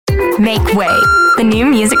Make way. The new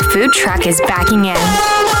music food truck is backing in.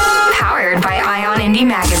 Powered by Ion Indie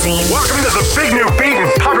Magazine. Welcome to the big new beat in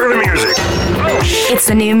popular music. It's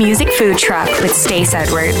the new music food truck with Stac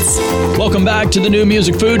Edwards. Welcome back to the new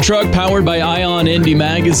music food truck powered by Ion Indie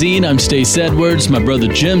Magazine. I'm Stac Edwards. My brother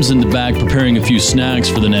Jim's in the back preparing a few snacks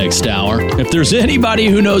for the next hour. If there's anybody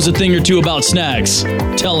who knows a thing or two about snacks,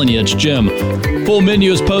 I'm telling you, it's Jim. Full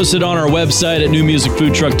menu is posted on our website at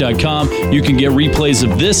newmusicfoodtruck.com. You can get replays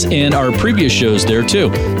of this and our previous shows there too.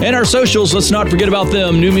 And our socials, let's not forget about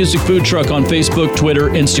them. New Music Food Truck on Facebook, Twitter,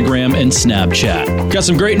 Instagram, and Snapchat. Got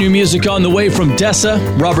some great new music on the way from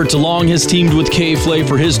Dessa. Robert Delong has teamed with K.Flay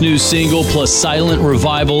for his new single, plus Silent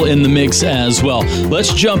Revival in the mix as well.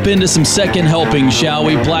 Let's jump into some second helping, shall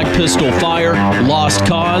we? Black Pistol Fire, Lost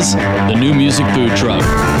Cause, the New Music Food Truck.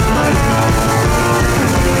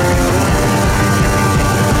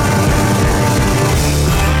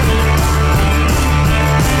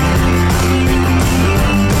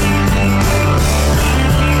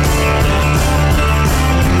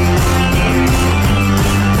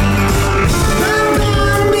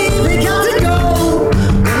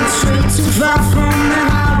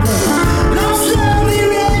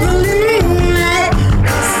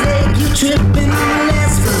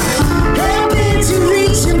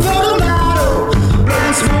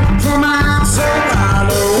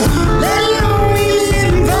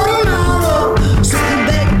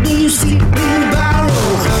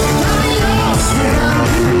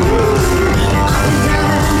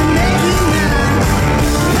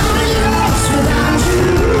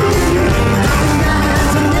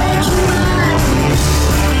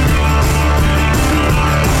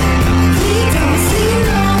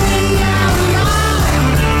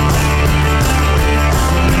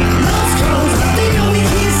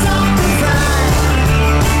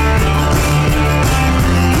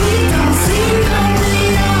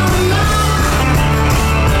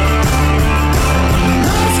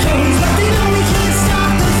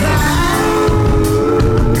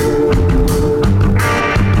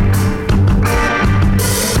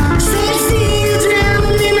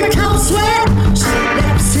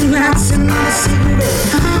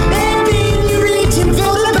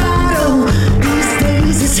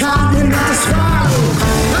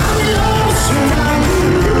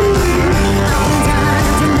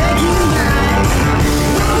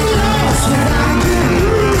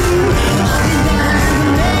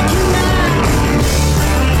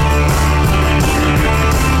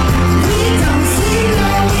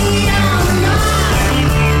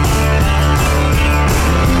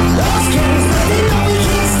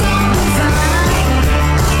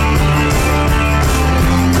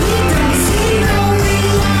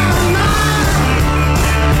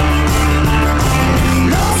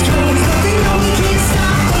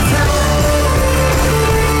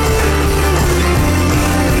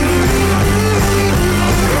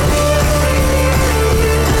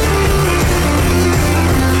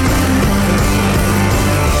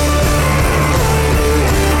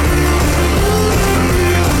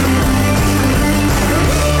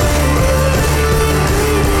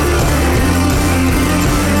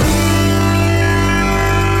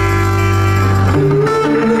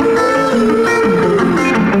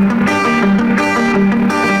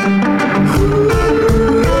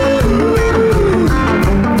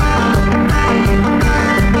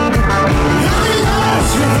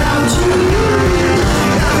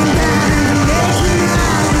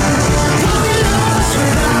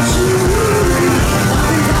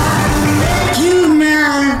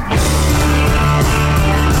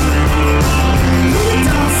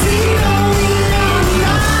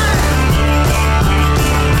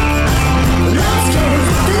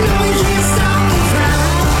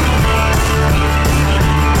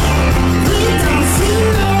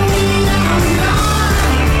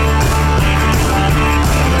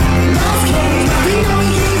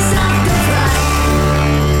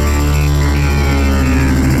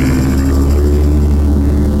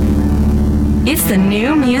 The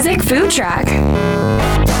new music food truck.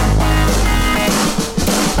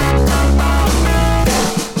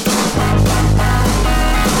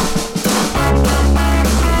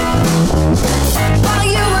 While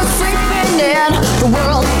you were sleeping in the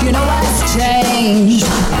world, you know what's changed.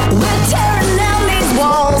 We're tearing down these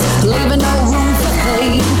walls, leaving no room for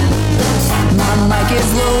hate. My mic is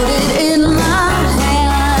loaded in my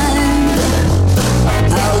hand.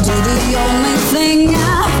 I'll do the only thing I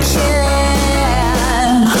can.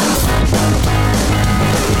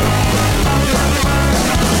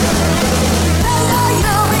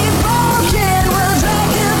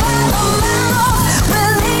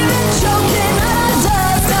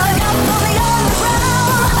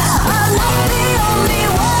 I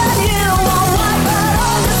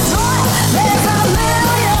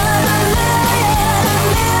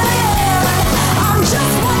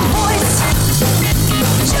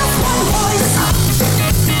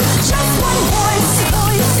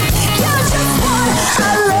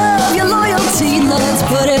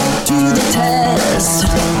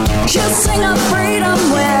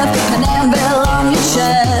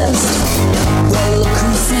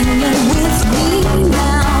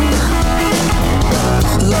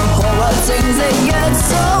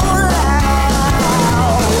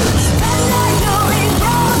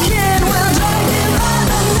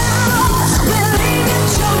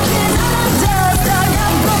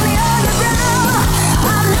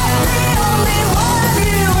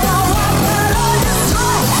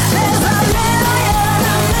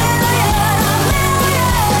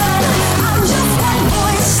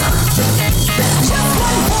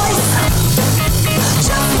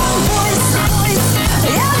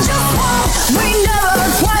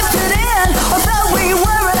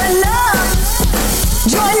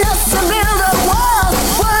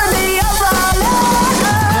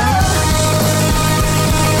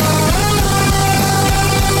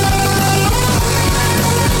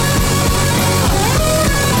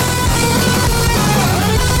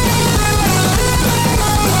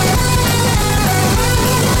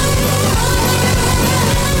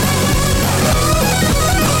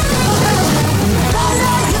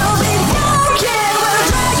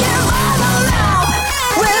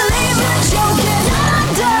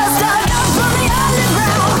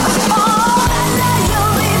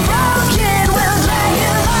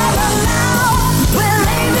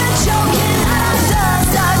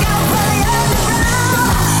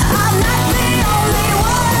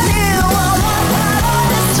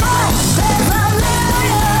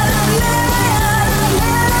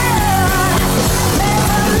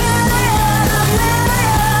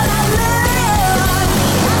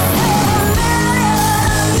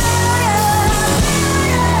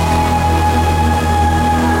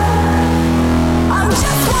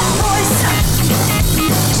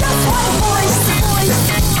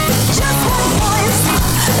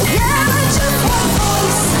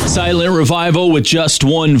Silent Revival with just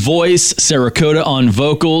one voice, Saracota on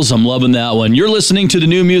vocals. I'm loving that one. You're listening to the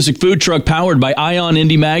new music food truck powered by Ion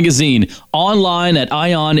Indie Magazine. Online at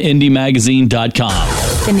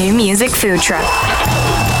ionindie-magazine.com. The new music food truck.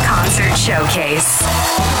 Concert showcase.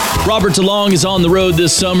 Robert Delong is on the road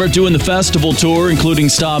this summer doing the festival tour, including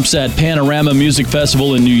stops at Panorama Music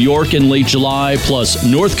Festival in New York in late July, plus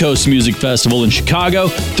North Coast Music Festival in Chicago,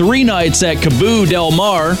 3 nights at Caboo Del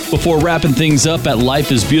Mar, before wrapping things up at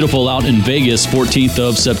Life is Beautiful out in Vegas, 14th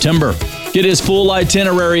of September. Get his full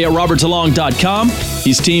itinerary at robertdelong.com.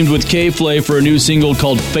 He's teamed with K.Flay for a new single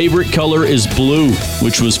called Favorite Color is Blue,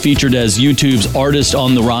 which was featured as YouTube's Artist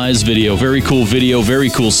on the Rise video. Very cool video, very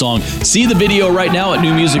cool song. See the video right now at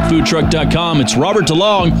newmusicfoodtruck.com. It's Robert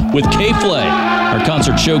Delong with K.Flay, our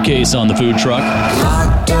concert showcase on the food truck.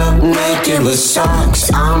 Locked up naked with socks,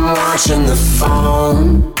 I'm watching the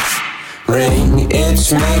phone ring.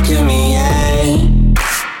 It's making me angry,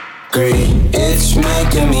 it's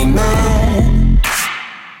making me mad.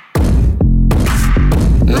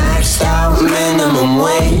 Maxed out minimum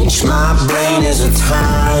wage, my brain is a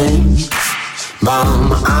time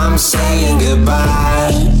bomb. I'm saying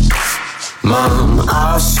goodbye, Mom,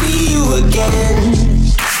 I'll see you again.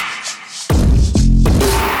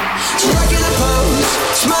 Striking a pose,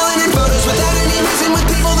 smiling in photos without any reason, with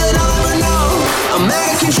people that I'll ever know. I'm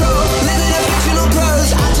out of control, living a fictional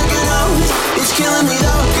prose. I took an oath, it's killing me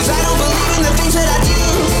though, cause I don't believe in the things that I do.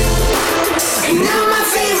 And now my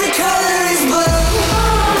favorite color is blue.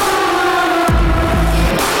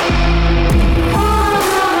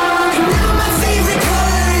 And now my favorite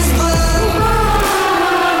color is blue.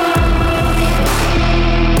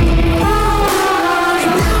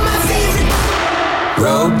 And now my favorite.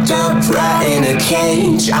 Roped up right in a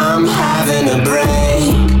cage, I'm having a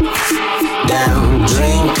break. Down,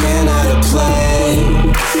 drinking out of play.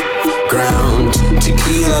 Ground,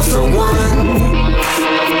 tequila for one.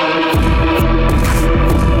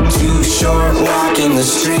 Too short walking the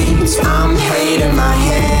streets, I'm hating my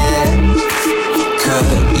head.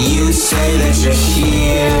 Could you say that you're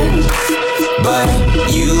here, but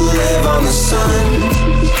you live on the sun?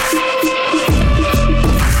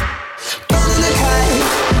 Burning a kite,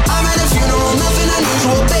 I'm at a funeral, nothing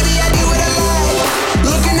unusual. Baby, I do what I like.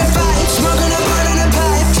 Looking to fight, smoking a bud in a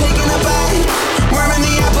pipe, taking a bite. Worming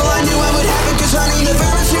the apple, I knew I would have it, cause honey, the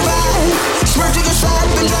vermin survive. Smirk to go slide,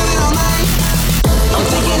 been driving all night. I'm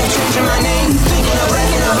thinking of changing my name, thinking of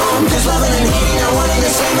wrecking a home, cause loving and hating are one and the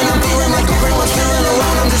same. And I'm feeling like everyone's feeling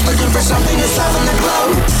alone. I'm just looking for something to soften the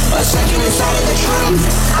glow, a second inside of the truth.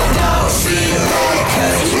 I don't feel bad,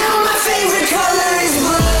 cause now my favorite color is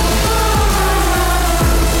blue.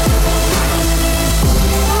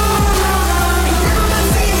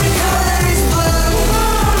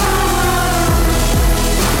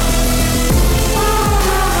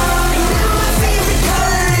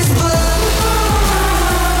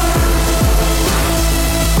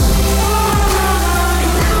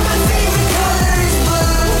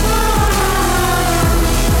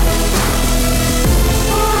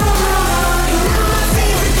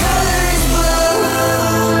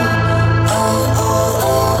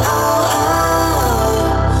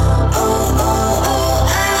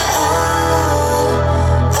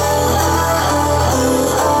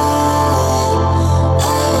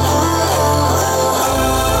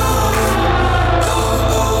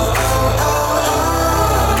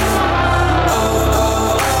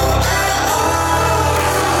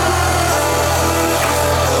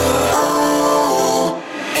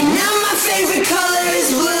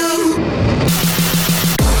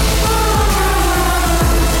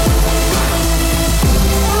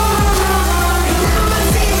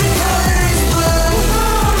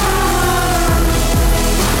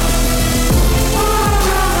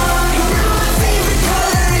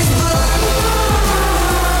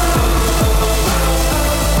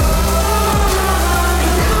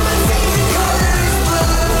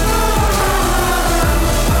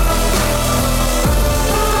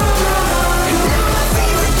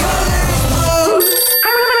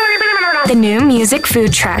 The new music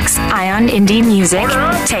food trucks, Ion Indie Music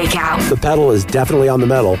Takeout. The pedal is definitely on the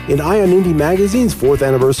metal in Ion Indie Magazine's 4th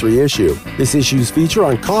anniversary issue. This issue's feature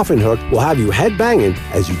on Coffin Hook will have you headbanging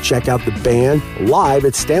as you check out the band live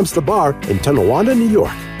at Stamps the Bar in Tonawanda, New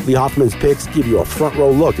York. Lee Hoffman's picks give you a front row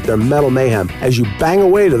look at their metal mayhem as you bang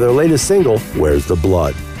away to their latest single, Where's the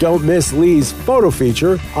Blood? Don't miss Lee's photo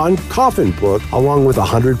feature on Coffin Book, along with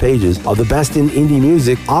 100 pages of the best in indie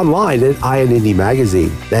music online at Ion Indie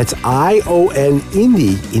Magazine. That's ION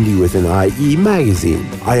Indie with an IE Magazine.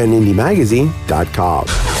 IonIndieMagazine.com.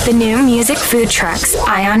 The new music food trucks,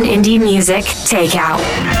 Ion Indie Music Takeout.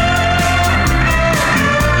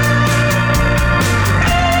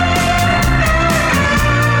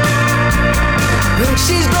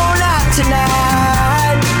 She's going out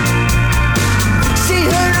tonight. See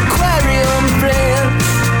her aquarium friends.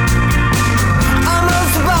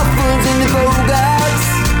 Almost waffles in the Bogarts.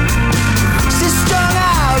 She's strung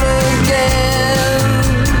out again.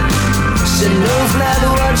 She knows not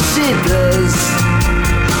what she does.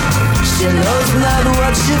 She knows not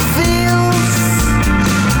what she feels.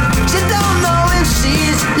 She don't know if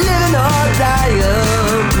she's living or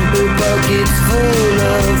dying. The bucket's full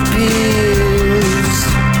of pills.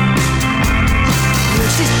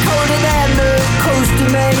 She's colder than the coast of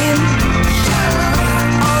Maine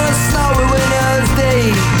on a snowy winter's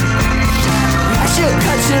day. I should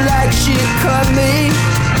cut you like she cut me.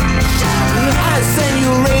 I send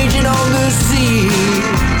you raging on the sea.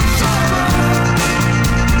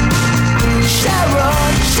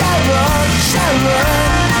 Sharon, Sharon,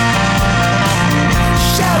 Sharon.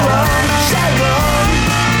 Sharon, Sharon.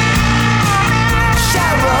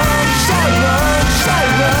 Sharon, Sharon,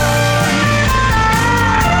 Sharon.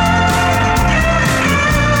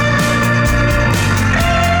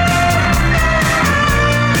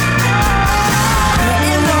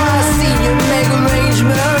 You know I've seen you make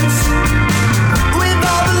arrangements with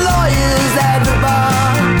all the lawyers at the bar.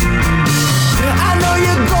 I know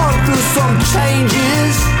you're going through some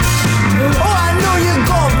changes. Oh, I know you're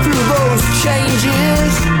going through those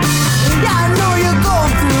changes. Yeah, I know you're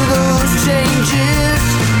going through those changes.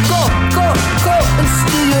 Go, go, go and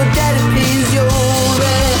steal your daddy, please, you're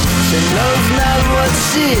red. She knows not what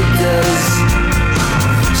she does.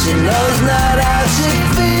 She knows not how she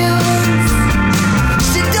feels.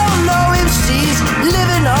 She don't know if she's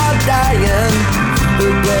living or dying.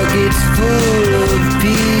 Her bucket's full of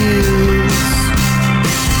pills.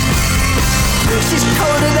 She's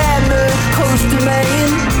colder than the coast of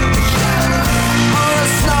Maine on a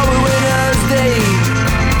snowy winter's day.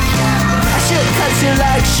 I should cut you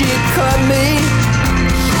like she cut me.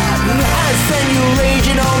 I send you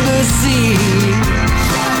raging on the sea.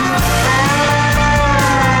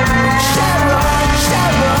 Sharon,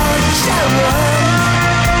 Sharon, Sharon.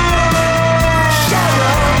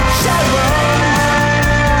 Sharon, Sharon.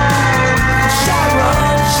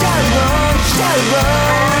 Sharon, Sharon, Sharon.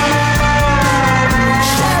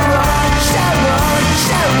 Sharon, Sharon,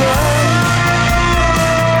 Sharon.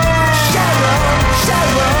 Sharon,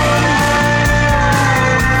 Sharon.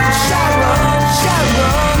 Sharon,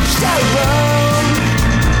 Sharon, Sharon.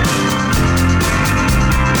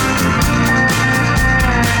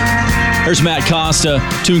 There's Matt Costa,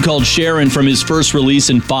 tune called Sharon from his first release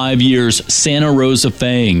in 5 years, Santa Rosa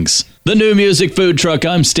Fangs. The new music food truck,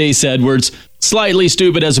 I'm Stac Edwards. Slightly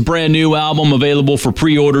Stoopid has a brand new album available for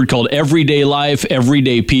pre-order called Everyday Life,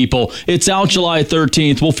 Everyday People. It's out July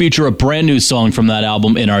 13th. We'll feature a brand new song from that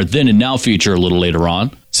album in our Then and Now feature a little later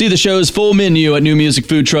on. See the show's full menu at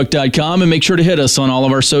newmusicfoodtruck.com and make sure to hit us on all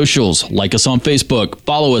of our socials. Like us on Facebook,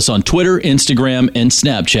 follow us on Twitter, Instagram, and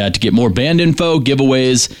Snapchat to get more band info,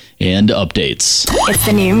 giveaways, and updates. It's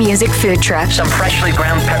the new music food truck. Some freshly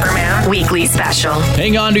ground pepper, man. Weekly special.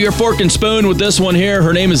 Hang on to your fork and spoon with this one here.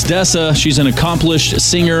 Her name is Dessa. She's an accomplished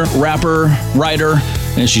singer, rapper, writer,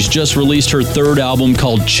 and she's just released her third album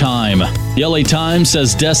called Chime. The LA Times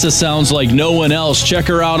says Dessa sounds like no one else. Check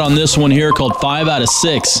her out on this one here called 5 out of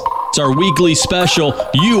 6. It's our weekly special.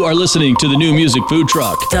 You are listening to the new music food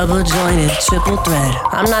truck. Double jointed, triple thread.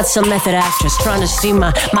 I'm not some method actress trying to see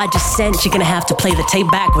my descent. You're gonna have to play the tape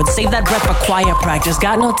backwards. Save that breath for choir practice.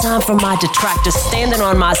 Got no time for my detractors. Standing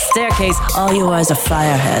on my staircase, all you are is a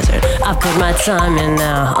fire hazard. I put my time in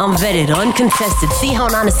now. I'm vetted, uncontested. See how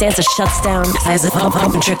an honest answer shuts down as if I'm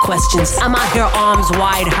pumping trick questions. I'm out here arms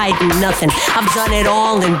wide, hiding nothing. I've done it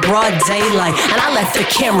all in broad daylight, and I left the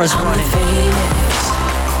cameras running.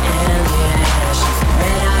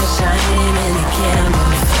 Shining in the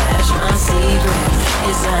camouflage. My secret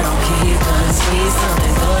is I don't keep on. See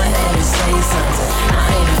something, go ahead and say something.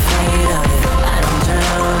 I ain't afraid of it. I don't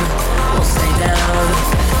drown, won't stay down.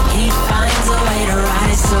 He finds a way to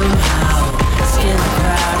rise somehow. Skin the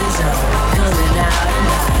crowd is up, coming out, and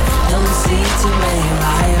I don't see too many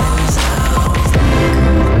rivals now.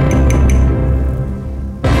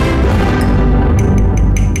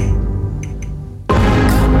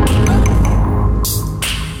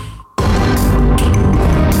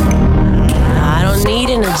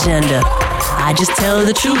 Agenda. I just tell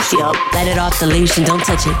the truth, yo. Let it off the leash and don't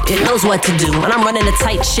touch it. It knows what to do. When I'm running a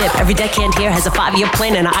tight ship, every deckhand here has a 5-year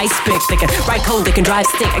plan and an ice pick. They can write code, they can drive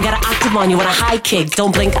stick. I got an octave on you when I high kick.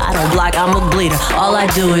 Don't blink, I don't block, I'm a bleeder. All I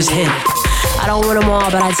do is hit. I don't win them all,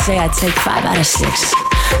 but I'd say I'd take 5 out of 6.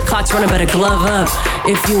 Clock's running, better glove up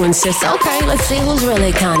if you insist. Okay, let's see who's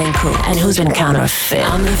really counting cool and who's been counterfeit.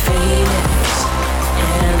 I'm the phoenix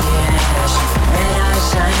and the ash.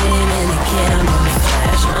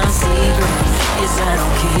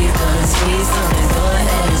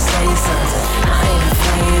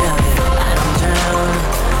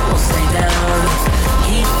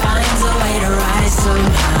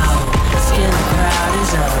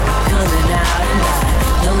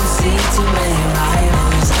 don't see too many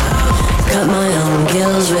rivals. Cut my own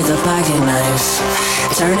gills with a pocket knife,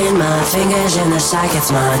 turning my fingers in the sockets.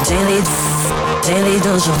 My daily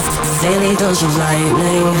dose of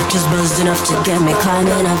lightning, just buzzed enough to get me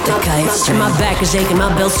climbing up the kite string. My back is aching, my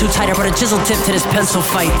belt's too tight. I brought a chisel tip to this pencil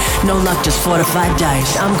fight. No luck, just fortified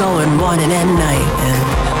dice. I'm going morning and night, and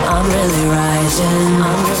I'm really rising.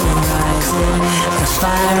 The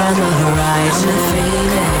fire on the horizon, the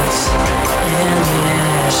phoenix and the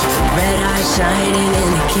ash, red eyes shining in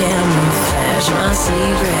the camouflage. My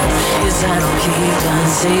secret is I don't keep on.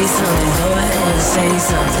 Say something, go ahead and say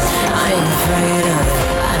something. I ain't afraid of it,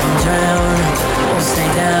 I don't drown, won't stay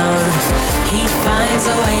down. He finds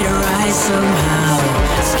a way to rise somehow.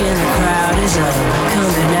 Skin the crowd is up,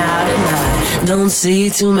 coming out and I don't see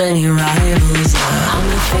too many rivals. I'm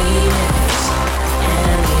the phoenix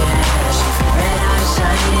and the ash, red eyes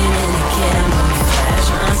shining in the camouflage.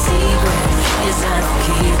 My secret is I don't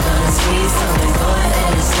keep on. Say something, go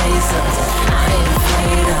ahead and say something. I ain't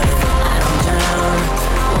afraid of it, I don't drown,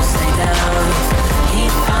 won't stay down. He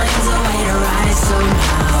finds a way to rise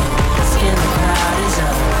somehow. Skin the crowd is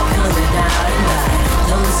up, coming out and I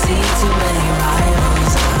don't see too many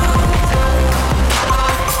rivals.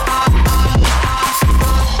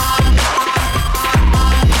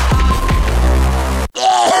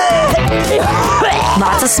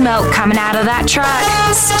 Lots of smoke coming out of that truck.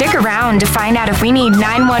 Stick around to find out if we need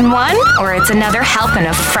 911 or it's another helping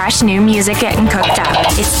of fresh new music getting cooked up.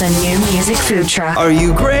 It's the New Music Food Truck. Are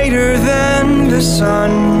you greater than the sun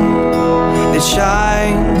that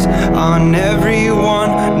shines on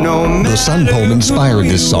everyone? No matter. The Sun Poem inspired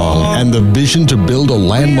this song and the vision to build a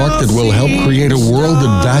landmark that will help create a world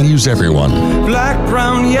that values everyone. Black,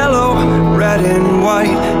 brown, yellow, red and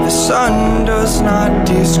white. The sun does not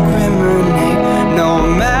discriminate. No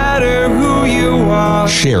matter who you are.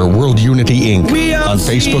 Share World Unity Inc. on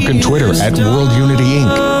Facebook and Twitter at World Unity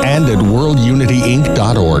Inc. and at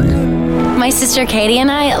worldunityinc.org. My sister Katie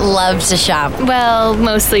and I love to shop. Well,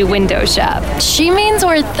 mostly window shop. She means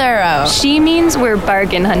we're thorough. She means we're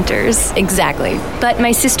bargain hunters. Exactly. But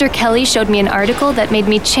my sister Kelly showed me an article that made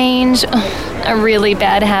me change a really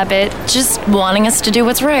bad habit. Just wanting us to do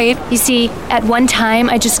what's right. You see, at one time,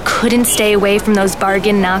 I just couldn't stay away from those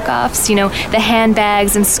bargain knockoffs. You know, the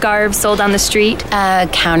handbags and scarves sold on the street.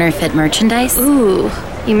 Counterfeit merchandise? Ooh,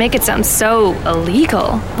 you make it sound so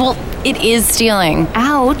illegal. Well, it is stealing.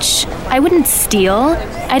 Ouch. I wouldn't steal.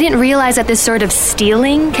 I didn't realize that this sort of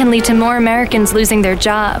stealing can lead to more Americans losing their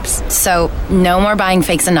jobs. So, no more buying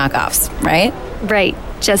fakes and knockoffs, right? Right.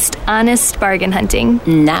 Just honest bargain hunting.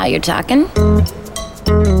 Now you're talking.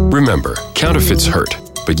 Remember, counterfeits hurt,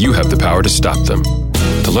 but you have the power to stop them.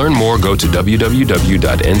 To learn more, go to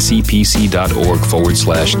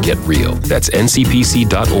www.ncpc.org/getreal. That's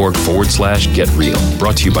ncpc.org/getreal.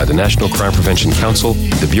 Brought to you by the National Crime Prevention Council,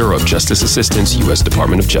 the Bureau of Justice Assistance, U.S.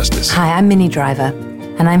 Department of Justice. Hi, I'm Minnie Driver,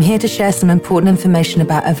 and I'm here to share some important information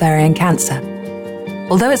about ovarian cancer.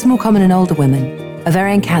 Although it's more common in older women,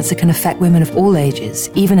 ovarian cancer can affect women of all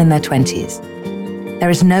ages, even in their 20s.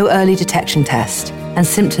 There is no early detection test, and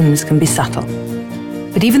symptoms can be subtle.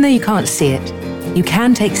 But even though you can't see it, you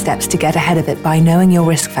can take steps to get ahead of it by knowing your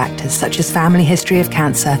risk factors, such as family history of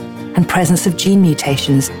cancer and presence of gene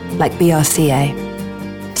mutations like BRCA.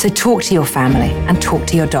 So talk to your family and talk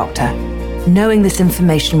to your doctor. Knowing this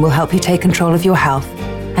information will help you take control of your health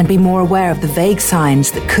and be more aware of the vague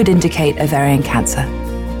signs that could indicate ovarian cancer.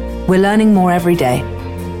 We're learning more every day,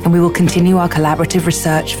 and we will continue our collaborative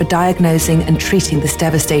research for diagnosing and treating this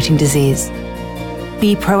devastating disease.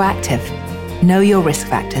 Be proactive. Know your risk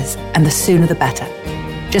factors, and the sooner the better.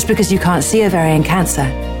 Just because you can't see ovarian cancer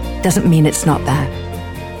doesn't mean it's not there.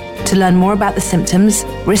 To learn more about the symptoms,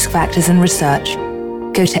 risk factors, and research,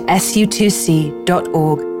 go to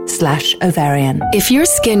su2c.org/ovarian. If your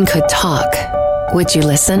skin could talk, would you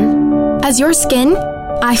listen? As your skin,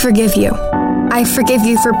 I forgive you. I forgive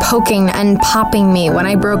you for poking and popping me when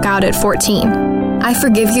I broke out at 14. I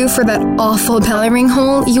forgive you for that awful belly ring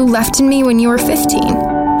hole you left in me when you were 15.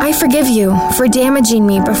 I forgive you for damaging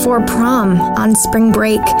me before prom, on spring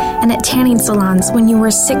break, and at tanning salons when you were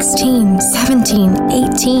 16, 17,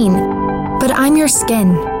 18. But I'm your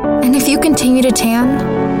skin, and if you continue to tan,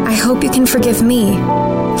 I hope you can forgive me.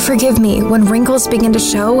 Forgive me when wrinkles begin to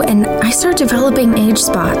show and I start developing age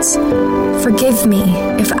spots. Forgive me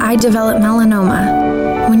if I develop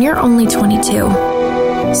melanoma when you're only 22.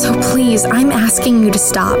 So please, I'm asking you to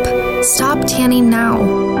stop. Stop tanning now.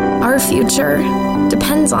 Our future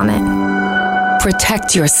depends on it.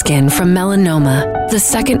 Protect your skin from melanoma, the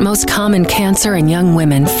second most common cancer in young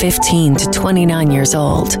women 15 to 29 years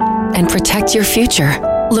old. And protect your future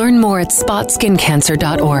Learn more at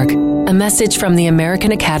spotskincancer.org. A message from the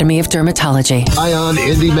American Academy of Dermatology. Ion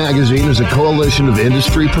Indie Magazine is a coalition of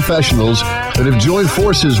industry professionals that have joined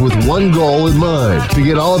forces with one goal in mind: to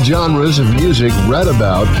get all genres of music read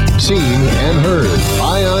about, seen, and heard.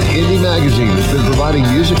 Ion Indie Magazine has been providing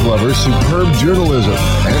music lovers superb journalism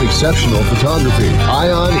and exceptional photography.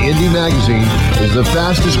 Ion Indie Magazine is the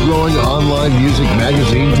fastest growing online music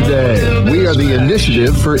magazine today. We are the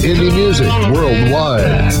initiative for indie music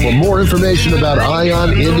worldwide. For more information about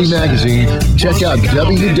Ion Indie Magazine, check out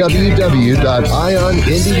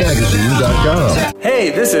www.ionindiemagazine.com.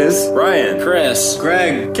 Hey, this is Ryan, Chris,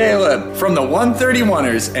 Greg, Caleb from the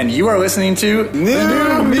 131ers, and you are listening to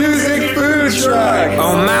New Music Food Truck.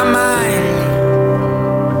 On my mind,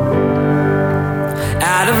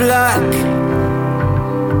 out of luck,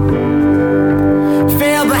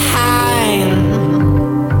 fell behind,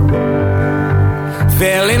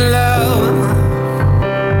 fell in love.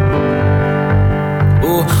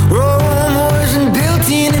 Oh, Rome wasn't built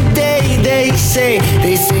in a day, they say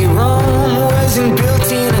Rome wasn't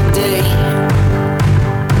built in a day.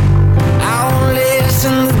 I won't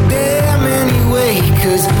listen to them anyway,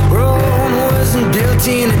 'cause Rome wasn't built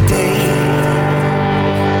in a day.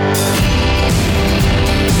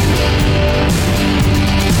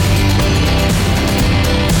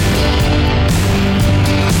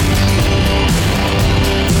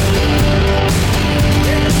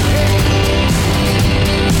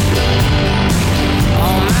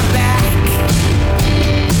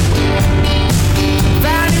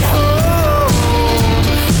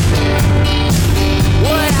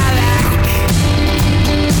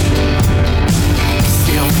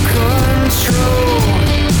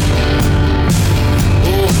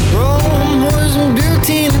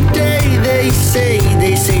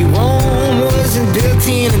 They say Rome wasn't built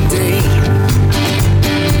in a day.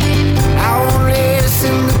 I won't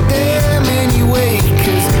listen to them anyway,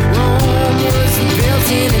 'cause Rome wasn't built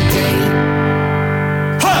in a day.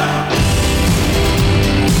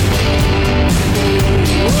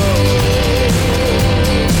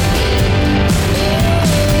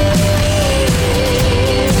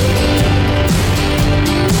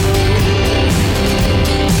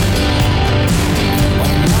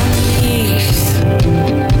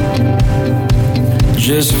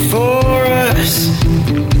 Just for us,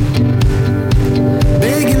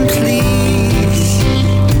 begging please,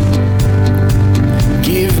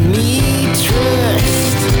 give me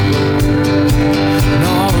trust.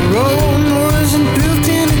 No, Rome wasn't built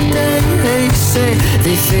in a day.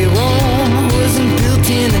 They say Rome wasn't built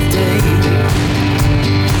in a day.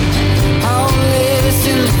 I'll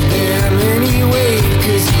listen to them anyway,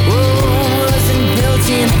 'cause Rome wasn't built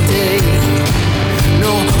in a day.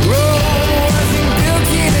 No, Rome.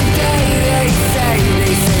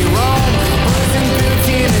 They say Rome wasn't built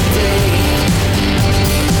in a day.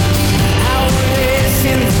 I will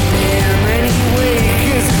listen to them anyway,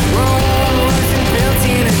 'cause Rome wasn't built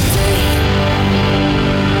in a day.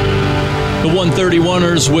 The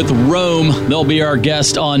 131ers with Rome. They'll be our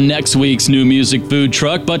guest on next week's New Music Food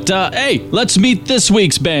Truck. But hey, let's meet this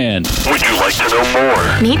week's band. Would you like to know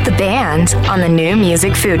more? Meet the band on the New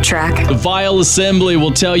Music Food Truck. The Vile Assembly will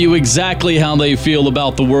tell you exactly how they feel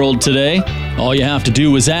about the world today. All you have to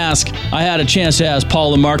do is ask. I had a chance to ask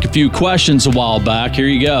Paul and Mark a few questions a while back. Here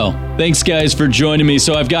you go. Thanks, guys, for joining me.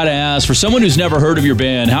 So I've got to ask, for someone who's never heard of your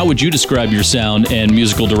band, how would you describe your sound and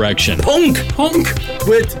musical direction? Punk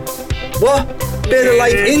with what? Bit of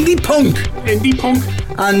like indie punk. And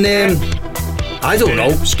I don't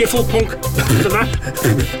know, skiffle punk.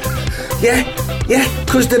 Yeah,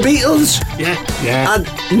 because the Beatles had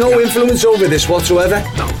no influence over this whatsoever.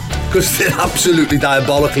 No. Because they're absolutely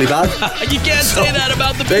diabolically bad. You can't say that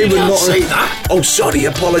about the Beatles. They would not say that. Oh, sorry,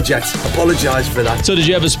 apologise for that. So did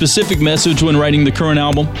you have a specific message when writing the current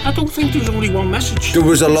album? I don't think there was only one message. There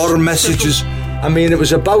was a lot of messages. I mean, it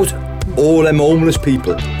was about all them homeless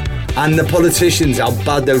people and the politicians, how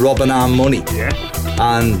bad they're robbing our money. Yeah.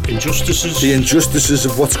 And the injustices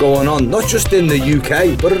of what's going on, not just in the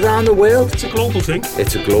UK, but around the world. It's a global thing.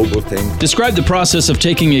 Describe the process of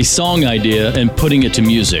taking a song idea and putting it to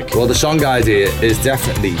music. Well, the song idea is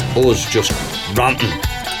definitely us just ranting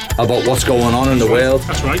about what's going on in the world.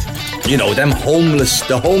 That's right. You know, the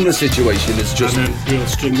homeless situation is just... And then we'll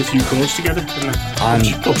string a few chords together.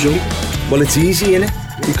 Well, it's easy, innit?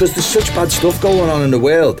 Because there's such bad stuff going on in the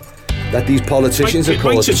world that these politicians are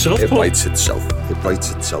causing. It writes itself,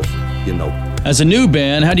 you know. As a new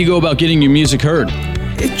band, how do you go about getting your music heard?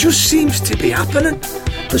 It just seems to be happening.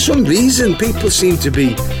 For some reason, people seem to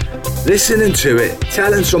be listening to it,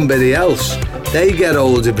 telling somebody else. They get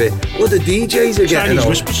hold of it. Well, the DJs are getting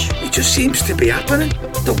hold. It just seems to be happening.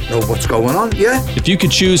 don't know what's going on, yeah. If you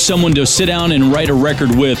could choose someone to sit down and write a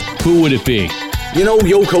record with, who would it be? You know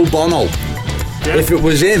Yoko Bono? Yeah. If it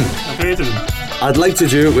was him, I've heard of him. I'd like to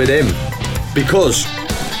do it with him. Because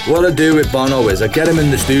what I'd do with Bono is I'd get him in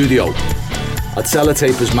the studio, I'd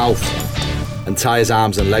sellotape his mouth and tie his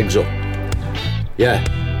arms and legs up. Yeah.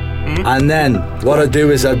 Mm-hmm. And then what I'd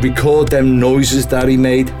do is I'd record them noises that he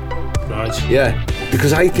made. Right. Yeah.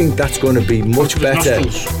 Because I think that's going to be much better.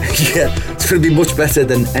 Yeah, it's going to be much better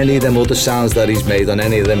than any of them other sounds that he's made on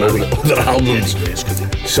any of them other albums.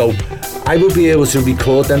 So I would be able to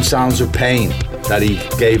record them sounds of pain that he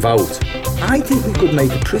gave out. I think we could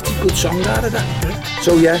make a pretty good song out of that. Yeah.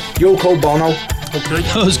 So yeah, Yoko Bono. Okay.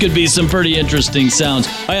 Those could be some pretty interesting sounds.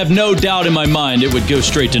 I have no doubt in my mind it would go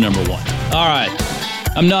straight to number one. All right.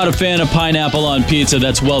 I'm not a fan of pineapple on pizza.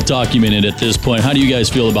 That's well documented at this point. How do you guys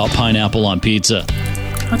feel about pineapple on pizza?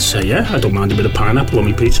 I'd say, yeah, I don't mind a bit of pineapple on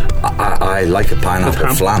my pizza. I like a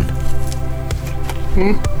pineapple flan.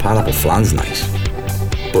 Pineapple flan's nice.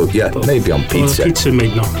 But yeah, maybe on pizza. Well, pizza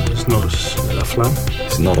maybe not. It's not a flan.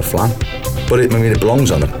 It's not a flan. But it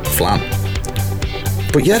belongs on a flan.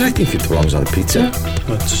 But yeah, I think it belongs on a pizza. Yeah,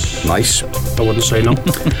 that's nice. I wouldn't say no.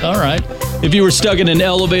 All right. If you were stuck in an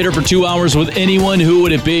elevator for 2 hours with anyone, who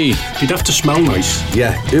would it be? You'd have to smell nice.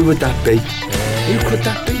 Yeah, who would that be? Who could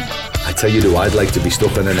that be? I tell you who I'd like to be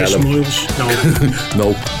stuck in an elevator. No.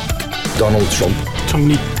 No. Donald Trump.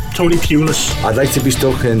 Tony Pulis. I'd like to be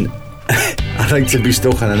stuck in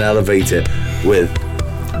an elevator with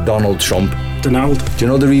Donald Trump. Donald. Do you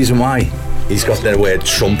know the reason why? He's got the word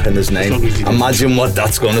Trump in his name. Imagine what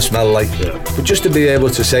that's going to smell like. Yeah. But just to be able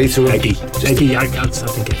to say to him... Eggy, I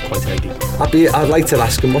think it's quite eggy. I'd like to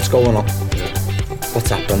ask him, what's going on? Yeah. What's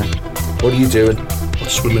happening? What are you doing?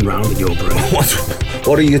 What's swimming around in your brain?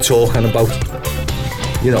 What are you talking about?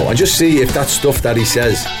 You know, and just see if that stuff that he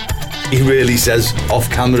says, he really says off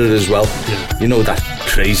camera as well. Yeah. You know, that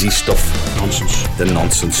crazy stuff. Nonsense. The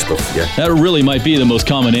nonsense stuff, yeah. That really might be the most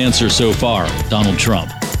common answer so far, Donald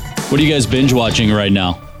Trump. What are you guys binge watching right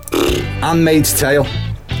now? Handmaid's Tale.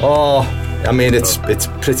 Oh, I mean, it's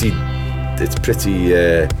pretty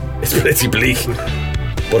bleak,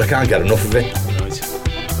 but I can't get enough of it. Right.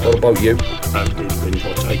 What about you? I really binge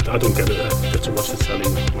watch. I don't get to watch the telly.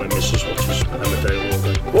 My missus watches Emmerdale all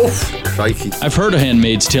day. Oof, crikey. I've heard A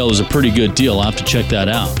Handmaid's Tale is a pretty good deal. I'll have to check that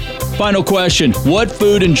out. Final question. What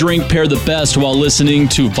food and drink pair the best while listening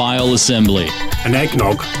to Vile Assembly? An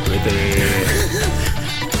eggnog with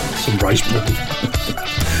some rice pudding.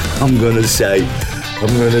 I'm gonna say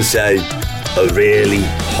a really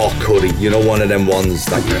hot curry. You know, one of them ones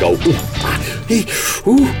that you go,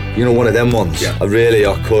 ooh. You know, one of them ones. Yeah. A really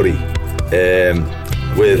hot curry.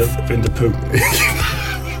 With the poo.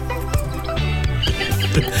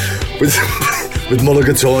 with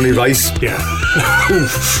mulligatawny rice. Yeah.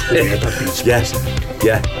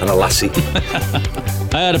 Yeah, and a lassie.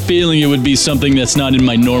 I had a feeling it would be something that's not in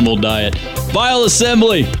my normal diet. Vile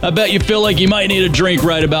Assembly, I bet you feel like you might need a drink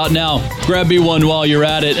right about now. Grab me one while you're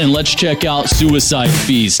at it, and let's check out Suicide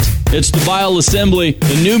Feast. It's the Vile Assembly,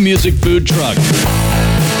 the new music food truck.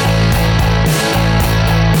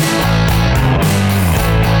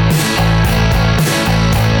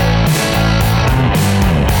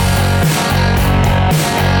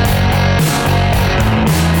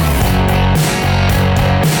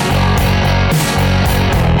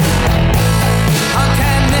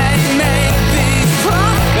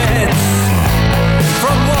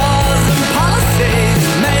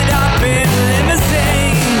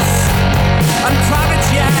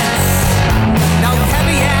 Now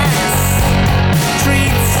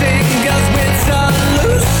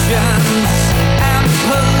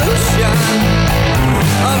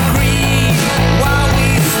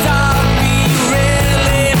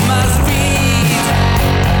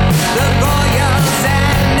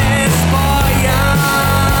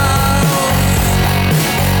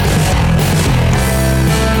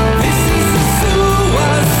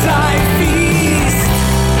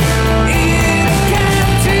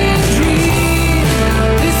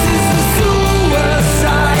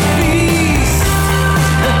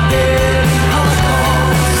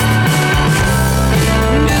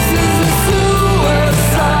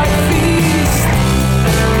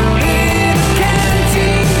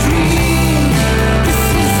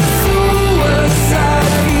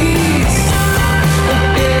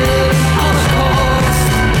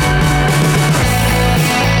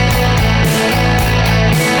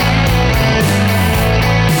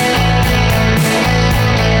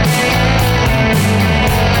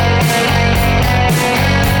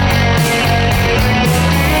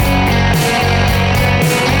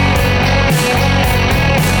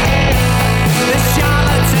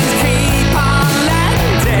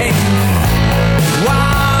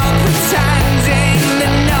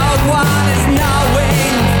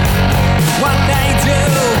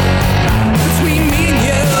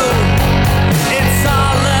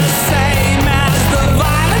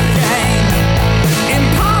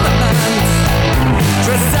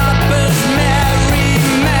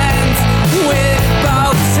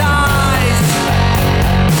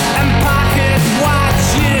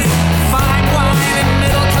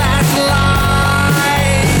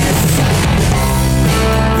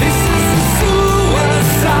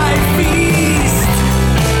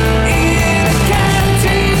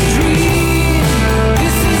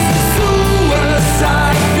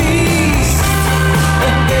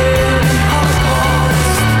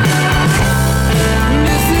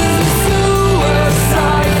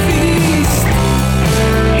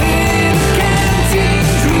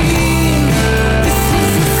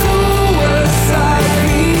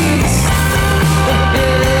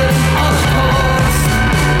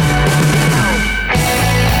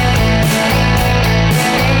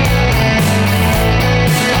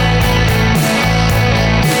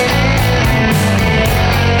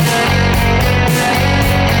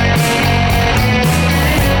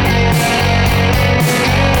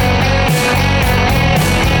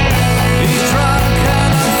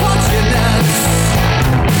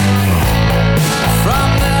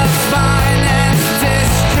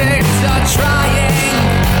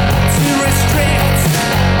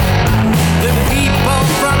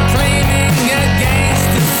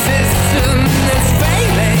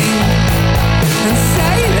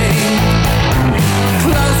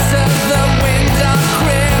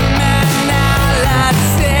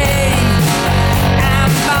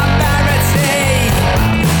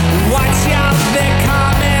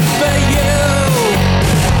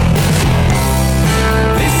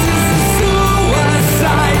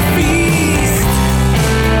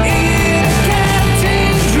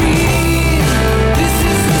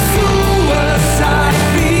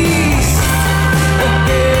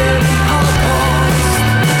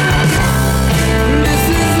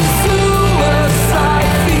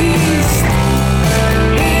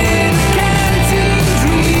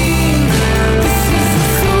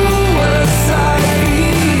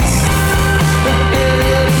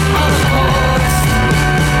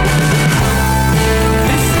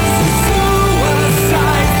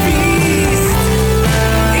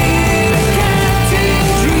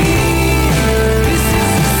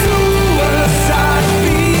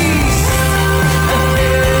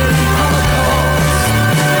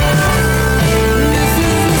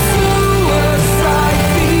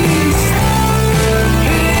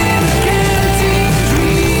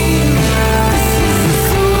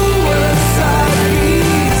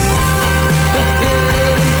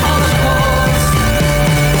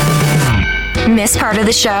part of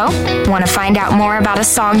the show? Want to find out more about a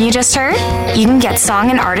song you just heard? You can get song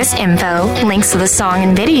and artist info, links to the song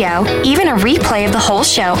and video, even a replay of the whole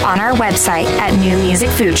show on our website at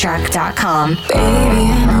newmusicfoodtruck.com. Baby,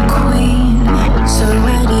 I'm a queen, so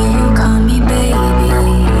why do you call me baby?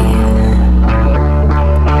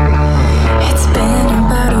 It's been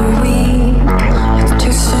about a week, it's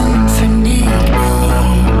too soon for nicknames.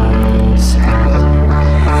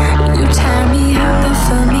 You tie me up and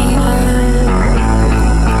fill me up,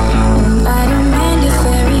 and I don't mind it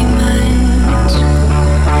very much.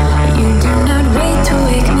 You do not wait to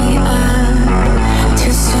wake me up,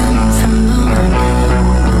 too soon for morning.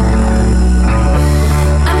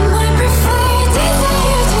 I might prefer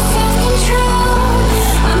desire to self-control.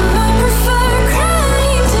 I might prefer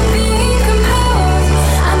crying to being composed.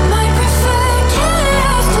 I might prefer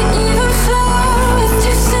chaos to even flow. It's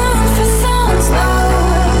too soon for sounds though.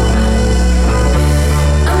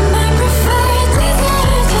 I might prefer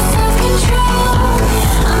desire to self-control.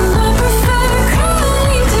 I might prefer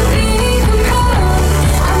crying to being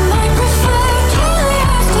composed. I might prefer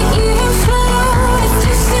chaos to even flow. It's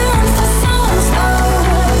too soon for sounds though.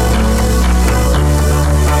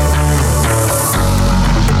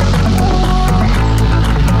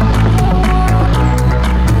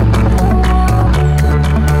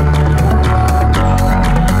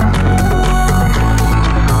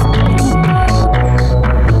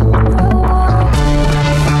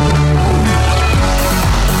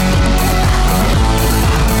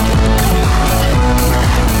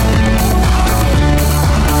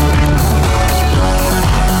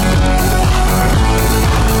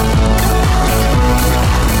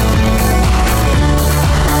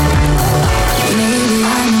 Maybe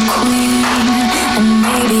I'm a queen, and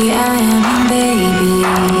maybe I am a baby.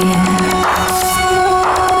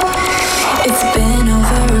 It's been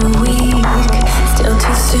over a week, still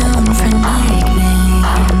too soon for nicknames.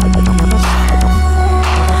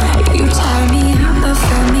 You tie me up and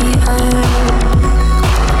fill me up,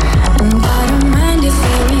 and I don't mind it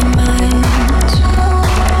very much.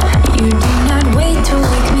 You do not wait to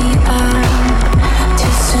wake me up,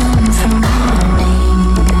 too soon for morning.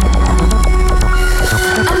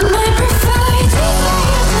 I might prefer desire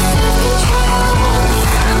to self-control.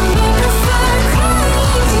 I might prefer crying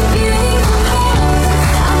to being composed.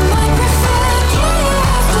 I might prefer chaos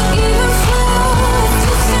to even flow. It's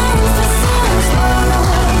too soon for sounds though.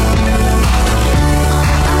 I might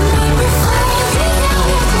prefer desire to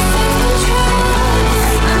self-control. I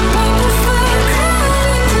might prefer crying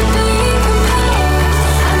to being composed.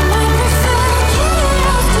 I might prefer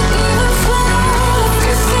chaos to even flow. It's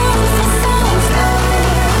too soon for sounds though.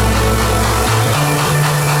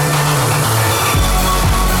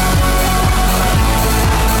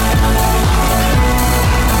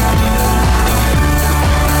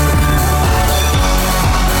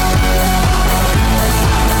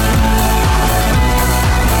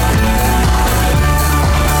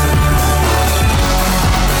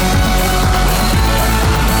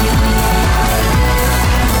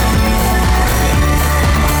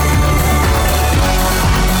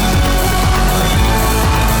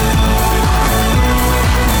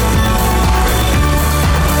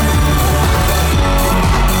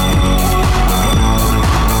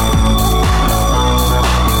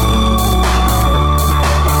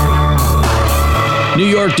 New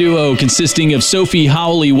York duo consisting of Sophie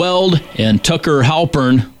Howley-Weld and Tucker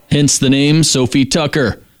Halpern, hence the name Sofi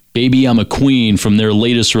Tukker. Baby, I'm a Queen from their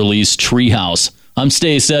latest release, Treehouse. I'm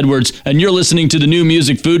Stac Edwards, and you're listening to the New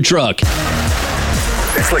Music Food Truck.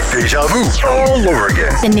 It's like deja vu all over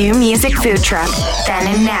again. The New Music Food Truck, then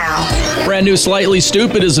and now. Brand new Slightly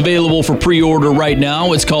Stoopid is available for pre-order right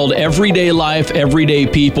now. It's called Everyday Life, Everyday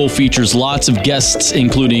People. Features lots of guests,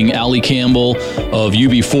 including Allie Campbell of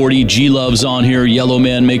UB40. G-Love's on here. Yellow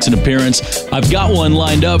Man makes an appearance. I've got one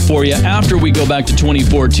lined up for you after we go back to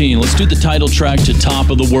 2014. Let's do the title track to Top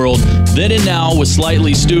of the World. Then and now with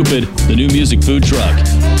Slightly Stoopid, the New Music Food Truck.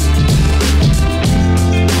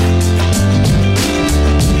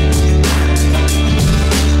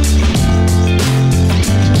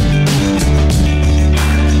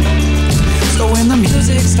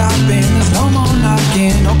 Stopping, there's no more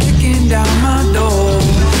knocking, no kicking down my door.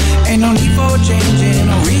 Ain't no need for changing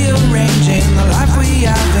or rearranging the life we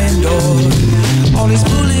have endured. All these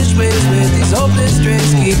foolish ways with these hopeless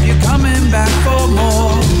tricks keep you coming back for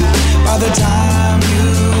more. By the time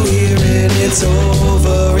you hear it, it's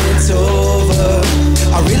over, it's over.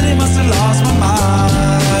 I really must have lost my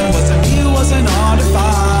mind. Wasn't me, wasn't hard to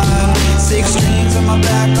find. 6 strings on my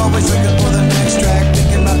back, always looking for the next track.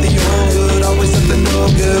 Thinking about the old, always something no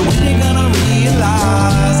good. When you gonna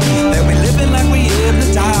realize that we're living like we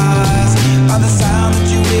hypnotized by the sound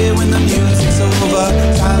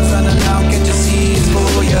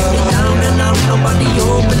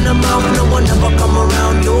mouth, no one ever come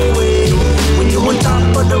around your way. When you on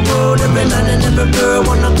top of the road, every man and every girl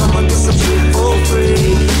wanna come and get some shit for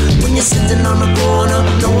free. When you're sitting on the corner,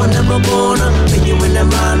 no one ever gonna make you in their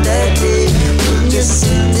mind that day. When you're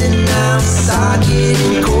sitting outside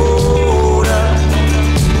getting colder.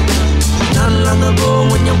 Not long ago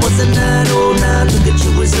when you wasn't that old, now look at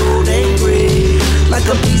you as old and gray. Like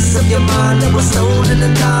a piece of your mind that was stolen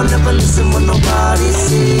in time. Never listen what nobody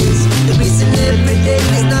says. The reason every day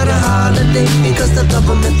is not a holiday, because the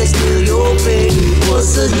government, they steal your pay. It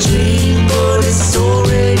was a dream, but it's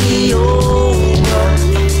already over.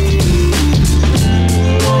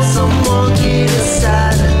 Won't someone get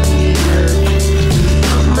inside of me?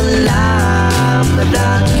 I'm alive, but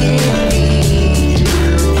I can't be.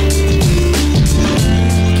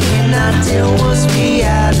 Can I tell what's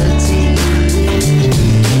reality?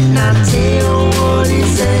 Can I tell what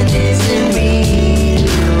is and isn't real?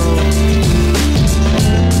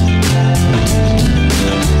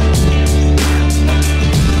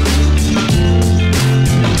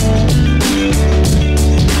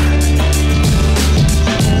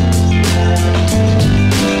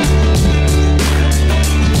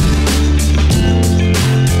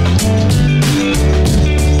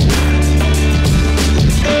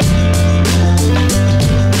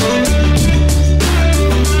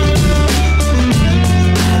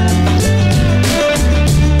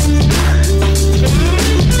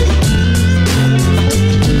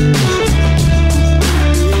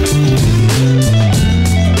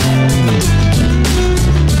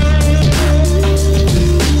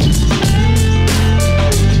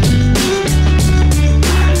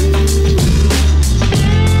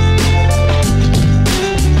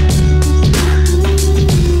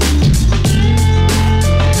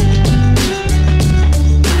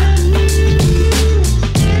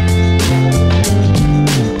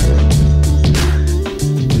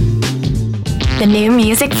 The new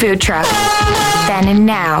music food truck. Then and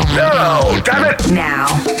now. No, damn it! Now.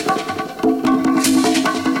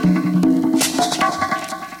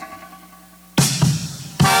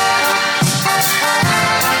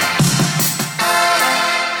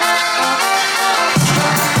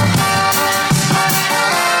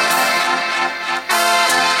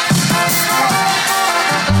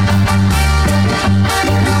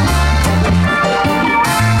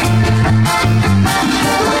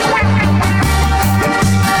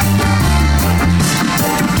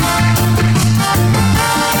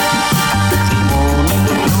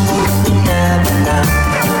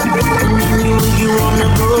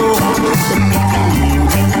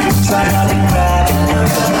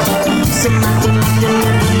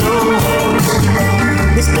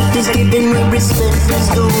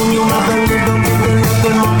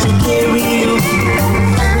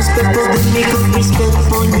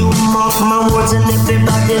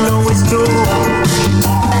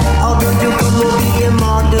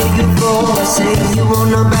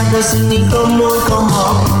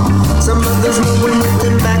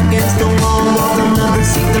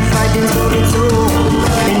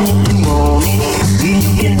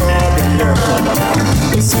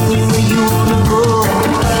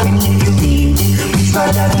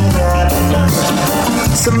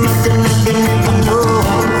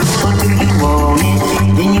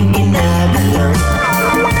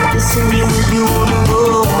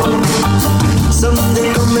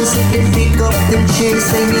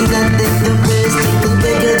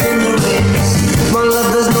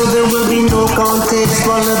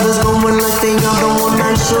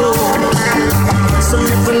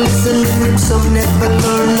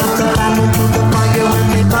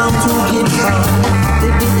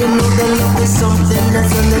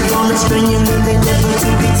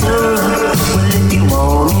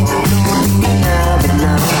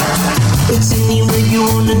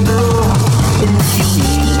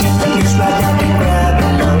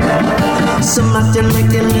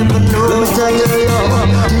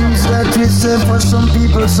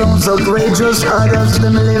 Sounds outrageous, others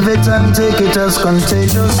them live it and take it as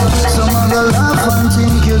contagious. Some are gonna laugh and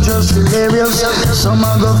think you're just hilarious. Some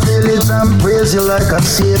are gonna feel it and praise you like a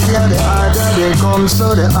savior. The harder they come,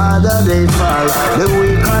 so the harder they fall. The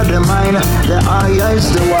weaker the mind, the higher is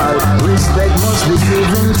the wall. Respect must be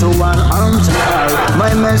given to one and to all.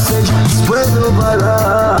 My message spread over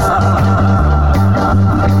all.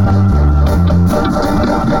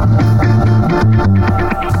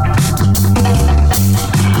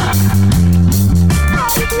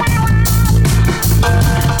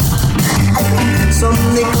 Some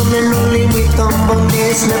they come and only with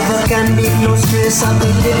humbleness. Never can be no stress. I've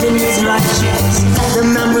been living is righteous. The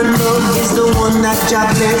man with love is the one that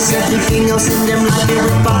jobless. Everything else in them life they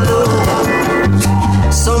will follow.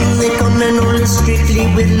 Some they come and only strictly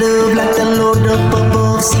with love, like the Lord up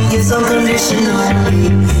above. See, it's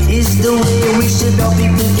unconditionally. It's the way we should all be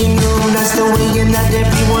thinking of. That's the way, and not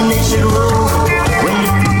everyone they should roll. When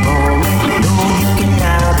you come home, you know you can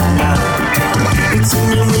have it now. It's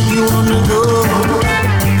any way you wanna go.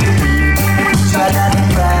 Try that and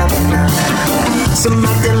grab it now. Some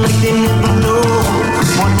acting like they never know.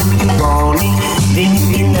 What do you want it? Then you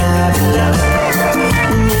can have it now.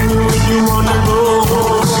 Any way you wanna go.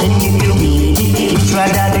 And if you need it, try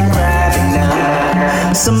that and grab it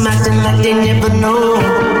now. Some acting like they never know.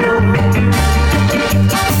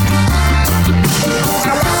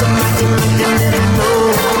 Some acting like they never know.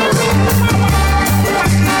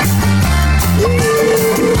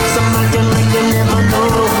 Some acting like they never know.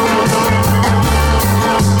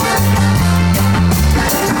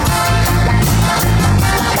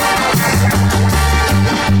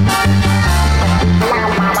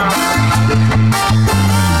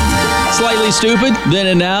 Slightly Stupid, Then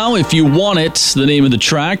and Now, If You Want It, the name of the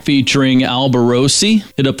track featuring Albarosi.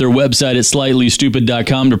 Hit up their website at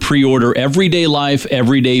slightlystoopid.com to pre-order Everyday Life,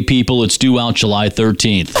 Everyday People. It's due out July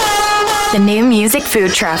 13th. The new music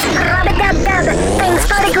food truck.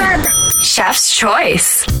 Chef's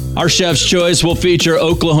Choice. Our Chef's Choice will feature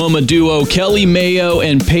Oklahoma duo Kelly Mayo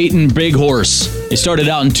and Peyton Big Horse. They started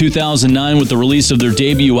out in 2009 with the release of their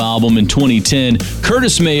debut album in 2010.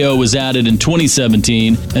 Curtis Mayo was added in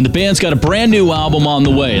 2017, and the band's got a brand new album on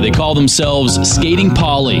the way. They call themselves Skating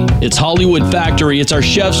Polly. It's Hollywood Factory. It's our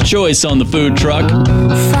Chef's Choice on the food truck.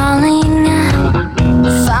 Falling out,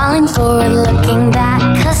 falling forward, looking back,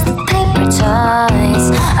 'cause the paper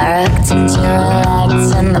toys are hooked into your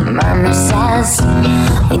legs, and the murmur says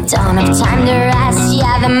we don't have time to rest.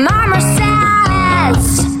 Yeah, the murmur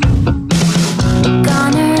says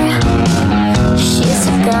goner, she's a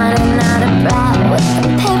goner, not a brat, with the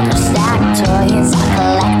paper stack toys I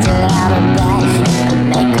collected out of bed. And the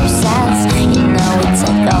maker says, you know we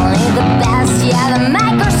take only the best. Yeah, the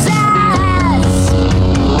maker says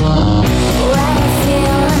when you're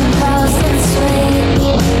feeling frozen sweet,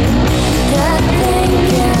 good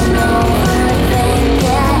thinking,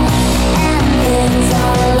 overthinking, and things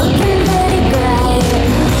are looking pretty great.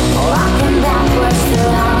 Walking backwards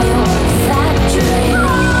through Hollywood Factory.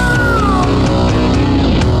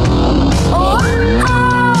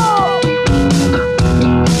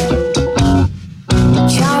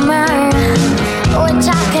 Charmer, we're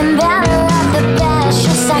talking better at the best.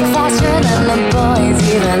 She'll sack faster than the boys,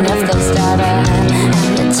 even if they start ahead.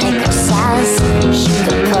 And the taker says she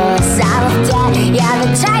could pull us out of debt. Yeah, the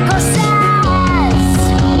taker says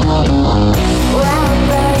we're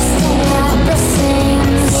bursting at the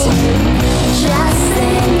seams. Just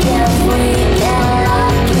think if we get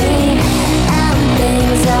lucky, and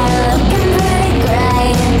things are looking pretty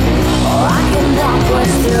great. Walking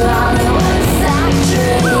backwards through Hollywood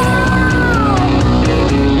Factory.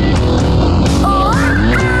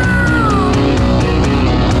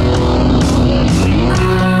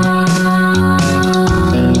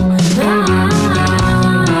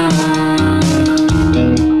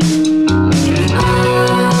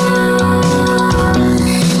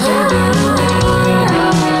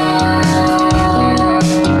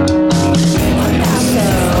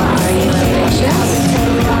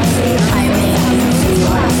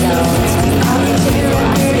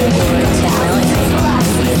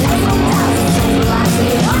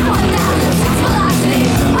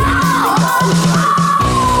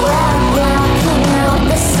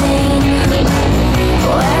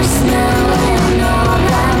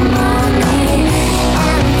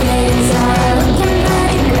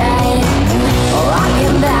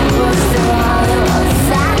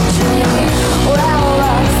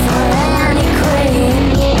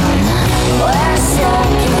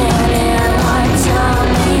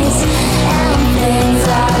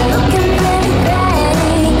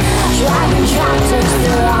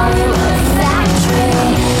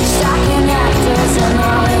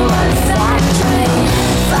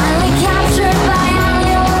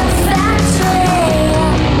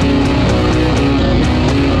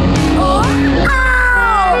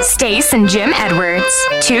 Stace and Jim Edwards.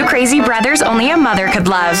 Two crazy brothers only a mother could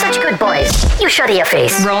love. Such good boys. You shut your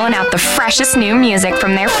face. Rolling out the freshest new music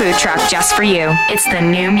from their food truck just for you. It's the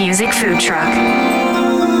new music food truck.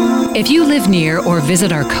 If you live near or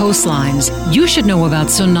visit our coastlines, you should know about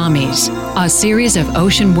tsunamis, a series of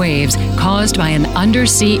ocean waves caused by an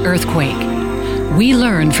undersea earthquake. We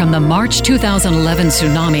learned from the March 2011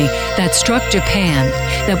 tsunami that struck Japan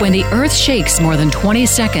that when the earth shakes more than 20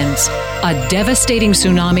 seconds, a devastating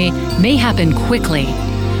tsunami may happen quickly.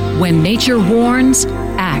 When nature warns,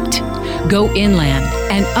 act. Go inland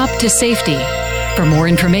and up to safety. For more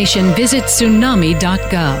information, visit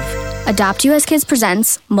tsunami.gov. Adopt US Kids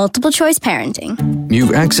presents Multiple Choice Parenting.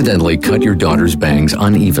 You've accidentally cut your daughter's bangs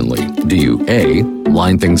unevenly. Do you A,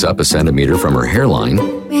 line things up a centimeter from her hairline?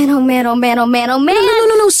 Man, oh man, oh man, oh man, oh man.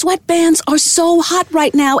 No. Sweatbands are so hot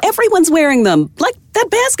right now. Everyone's wearing them. Like that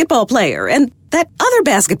basketball player and that other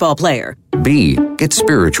basketball player. B, get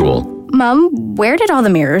spiritual. Mom, where did all the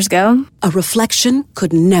mirrors go? A reflection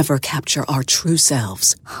could never capture our true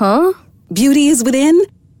selves. Huh? Beauty is within.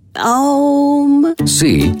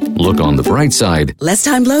 C, look on the bright side. Less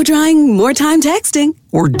time blow drying, more time texting.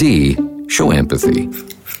 Or D, show empathy.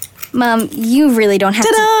 Mom, you really don't have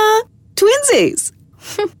Ta-da! Twinsies!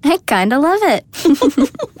 I kinda love it.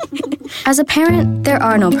 As a parent, there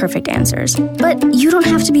are no perfect answers. But you don't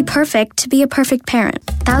have to be perfect to be a perfect parent.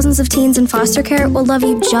 Thousands of teens in foster care will love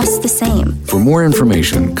you just the same. For more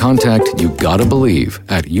information, contact You Gotta Believe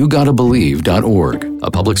at yougottabelieve.org. A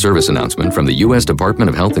public service announcement from the U.S. Department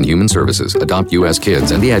of Health and Human Services, Adopt U.S. Kids,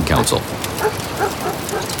 and the Ad Council.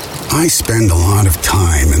 I spend a lot of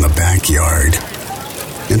time in the backyard,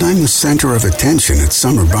 and I'm the center of attention at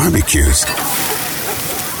summer barbecues.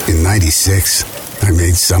 In '96, I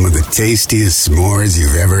made some of the tastiest s'mores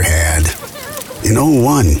you've ever had. In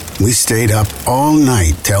 '01, we stayed up all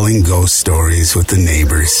night telling ghost stories with the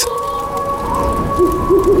neighbors.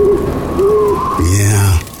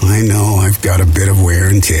 Yeah, I know I've got a bit of wear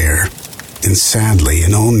and tear. And sadly,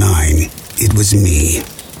 in '09, it was me,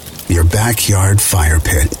 your backyard fire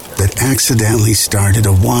pit, that accidentally started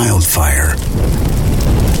a wildfire.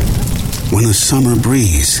 When a summer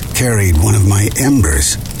breeze carried one of my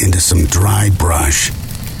embers into some dry brush.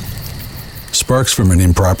 Sparks from an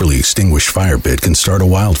improperly extinguished fire pit can start a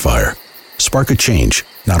wildfire. Spark a change,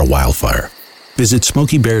 not a wildfire. Visit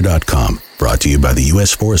SmokeyBear.com, brought to you by the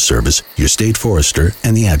U.S. Forest Service, your state forester,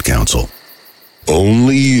 and the Ad Council.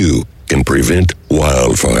 Only you can prevent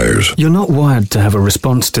wildfires. You're not wired to have a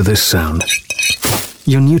response to this sound.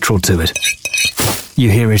 You're neutral to it. You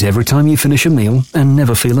hear it every time you finish a meal and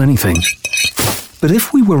never feel anything. But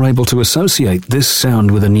if we were able to associate this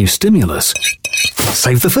sound with a new stimulus,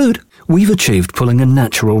 save the food, we've achieved pulling a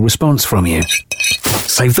natural response from you.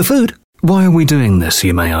 Save the food. Why are we doing this,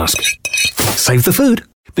 you may ask? Save the food.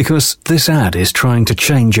 Because this ad is trying to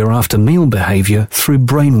change your after-meal behavior through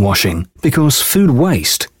brainwashing. Because food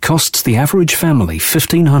waste costs the average family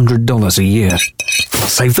 $1,500 a year.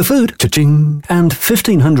 Save the food, cha-ching, and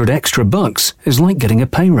 $1,500 extra bucks is like getting a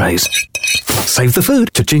pay raise. Save the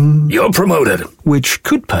food, cha-ching, you're promoted, which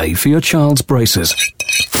could pay for your child's braces.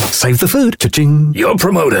 Save the food, cha-ching, you're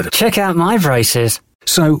promoted. Check out my braces.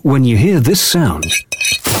 So when you hear this sound,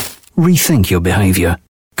 rethink your behavior.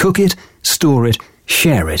 Cook it, store it,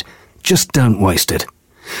 share it. Just don't waste it.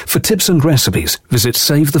 For tips and recipes, visit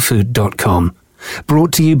SaveTheFood.com.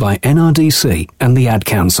 Brought to you by NRDC and the Ad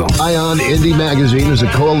Council. Ion Indie Magazine is a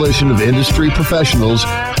coalition of industry professionals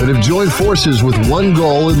that have joined forces with one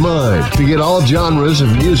goal in mind: to get all genres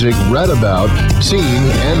of music read about, seen,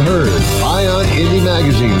 and heard. Ion Indie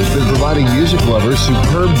Magazine has been providing music lovers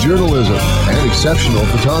superb journalism and exceptional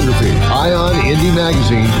photography. Ion Indie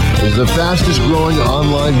Magazine is the fastest growing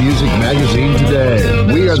online music magazine today.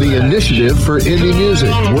 We are the initiative for indie music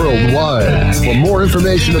worldwide. For more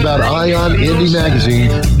information about Ion Indie Magazine,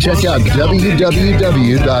 check out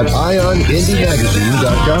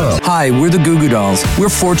www.ionindiemagazine.com. Hi, we're the Goo Goo Dolls. We're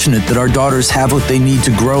fortunate that our daughters have what they need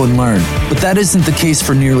to grow and learn. But that isn't the case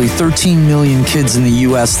for nearly 13 million kids in the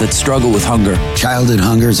U.S. that struggle with hunger. Childhood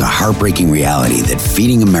hunger is a heartbreaking reality that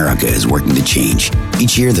Feeding America is working to change.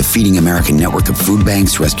 Each year, the Feeding America network of food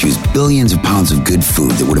banks rescues billions of pounds of good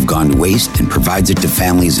food that would have gone to waste and provides it to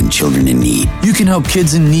families and children in need. You can help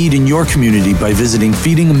kids in need in your community by visiting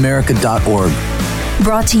feedingamerica.org.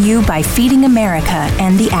 Brought to you by Feeding America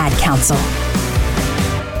and the Ad Council.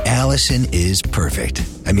 Allison is perfect.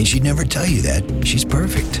 I mean, she'd never tell you that. She's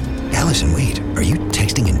perfect. Allison, wait, are you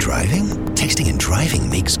texting and driving? Texting and driving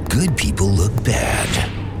makes good people look bad.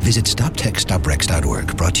 Visit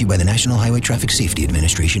StopTextStopWrecks.org. Brought to you by the National Highway Traffic Safety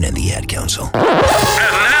Administration and the Ad Council. And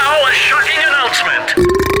now, a shocking announcement.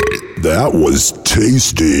 That was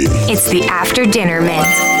tasty. It's the After Dinner Mint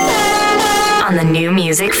on the New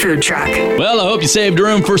Music Food Truck. Well, I hope you saved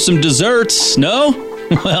room for some desserts. No?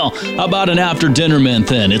 Well, how about an after dinner mint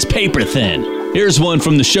then? It's paper thin. Here's one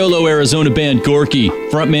from the Sholo, Arizona band Gorky.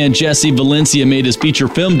 Frontman Jesse Valencia made his feature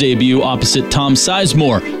film debut opposite Tom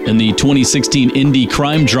Sizemore in the 2016 indie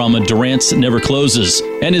crime drama Durant's Never Closes.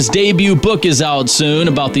 And his debut book is out soon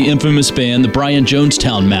about the infamous band, the Brian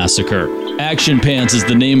Jonestown Massacre. Action Pants is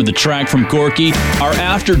the name of the track from Gorky, our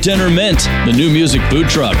After Dinner Mint, the New Music Food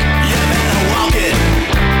Truck.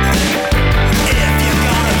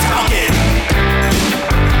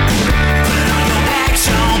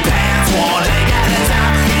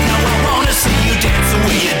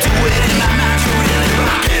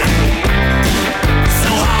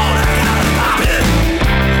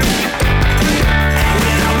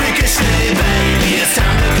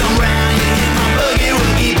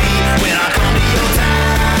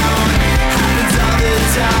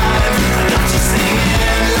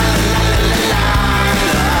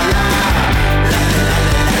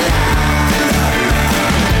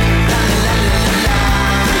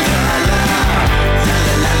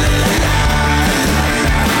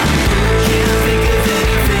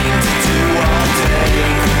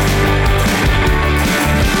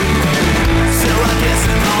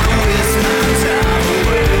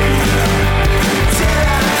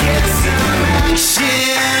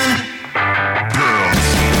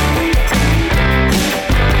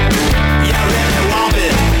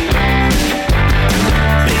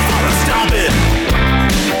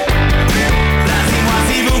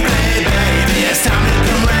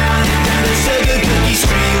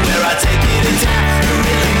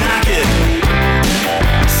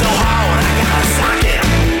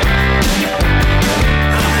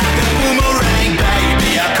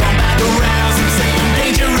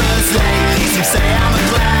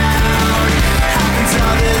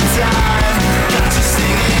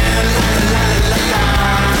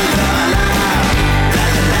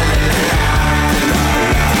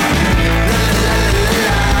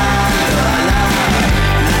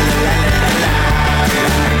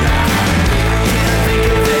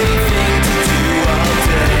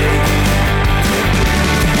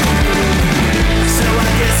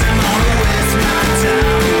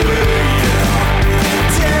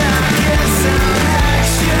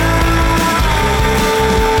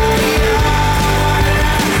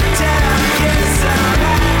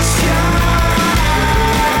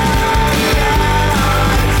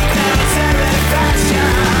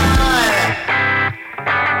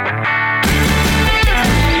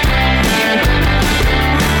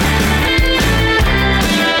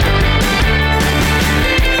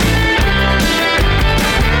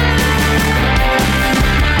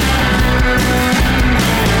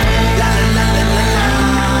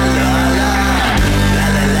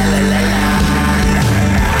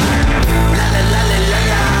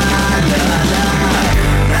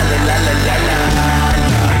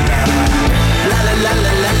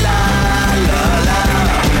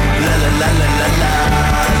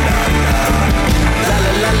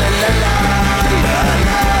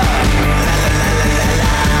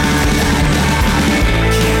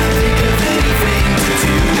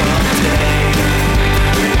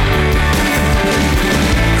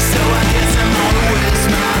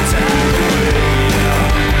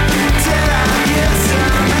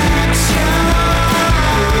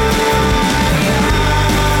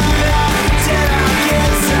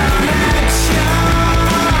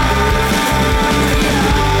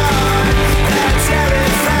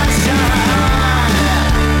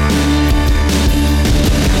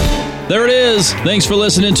 There it is. Thanks for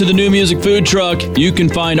listening to the New Music Food Truck. You can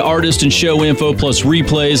find artist and show info plus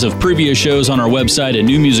replays of previous shows on our website at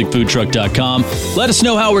newmusicfoodtruck.com. Let us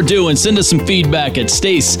know how we're doing. Send us some feedback at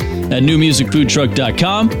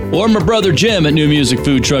stace@newmusicfoodtruck.com or my brother Jim at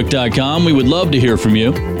newmusicfoodtruck.com. We would love to hear from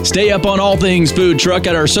you. Stay up on all things food truck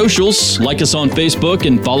at our socials. Like us on Facebook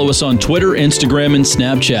and follow us on Twitter, Instagram, and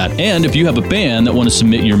Snapchat. And if you have a band that want to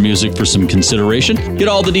submit your music for some consideration, get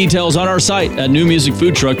all the details on our site at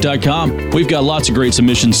newmusicfoodtruck.com. We've got lots of great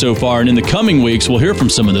submissions so far, and in the coming weeks, we'll hear from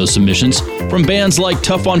some of those submissions from bands like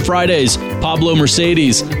Tough on Fridays, Pablo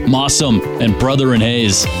Mercedes, Mossum, and Brother and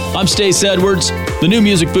Hayes. I'm Stac Edwards. The New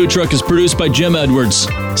Music Food Truck is produced by Jim Edwards.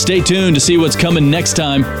 Stay tuned to see what's coming next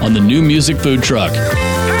time on the New Music Food Truck.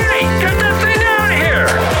 Hey, get that thing out of here!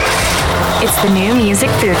 It's the New Music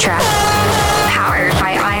Food Truck, powered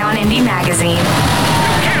by Ion Indie Magazine.